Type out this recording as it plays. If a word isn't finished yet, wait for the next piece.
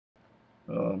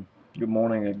Good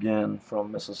morning again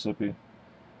from Mississippi.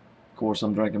 Of course,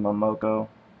 I'm drinking my Mocho.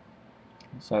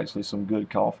 It's actually some good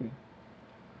coffee.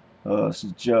 This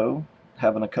is Joe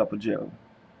having a cup of Joe.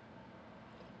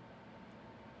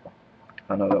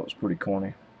 I know that was pretty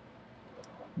corny,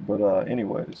 but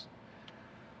anyways,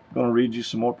 I'm gonna read you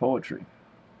some more poetry.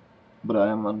 But I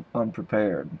am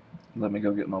unprepared. Let me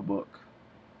go get my book.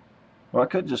 Or I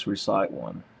could just recite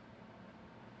one.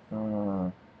 Uh,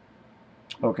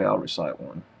 okay, I'll recite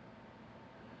one.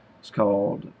 It's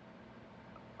called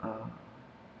uh,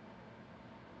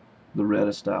 "The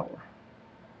Reddest Hour."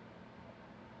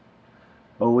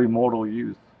 O immortal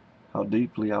youth, how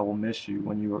deeply I will miss you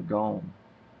when you are gone.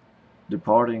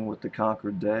 Departing with the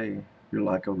conquered day, you're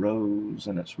like a rose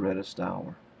in its reddest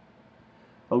hour.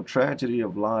 O tragedy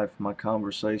of life, my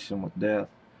conversation with death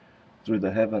through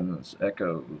the heavens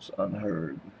echoes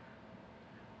unheard.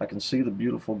 I can see the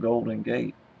beautiful golden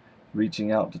gate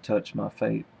reaching out to touch my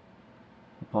fate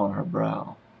upon her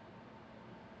brow.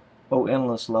 O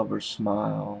endless lover's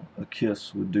smile, a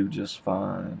kiss would do just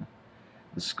fine.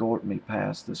 Escort me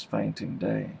past this fainting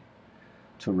day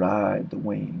to ride the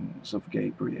wings of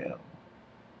Gabriel.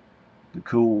 The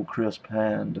cool, crisp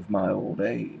hand of my old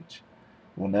age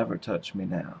will never touch me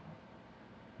now,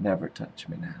 never touch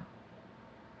me now.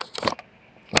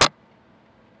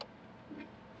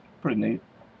 Pretty neat.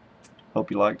 Hope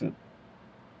you liked it,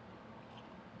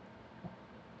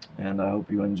 and I hope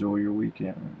you enjoy your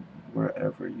weekend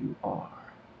wherever you are.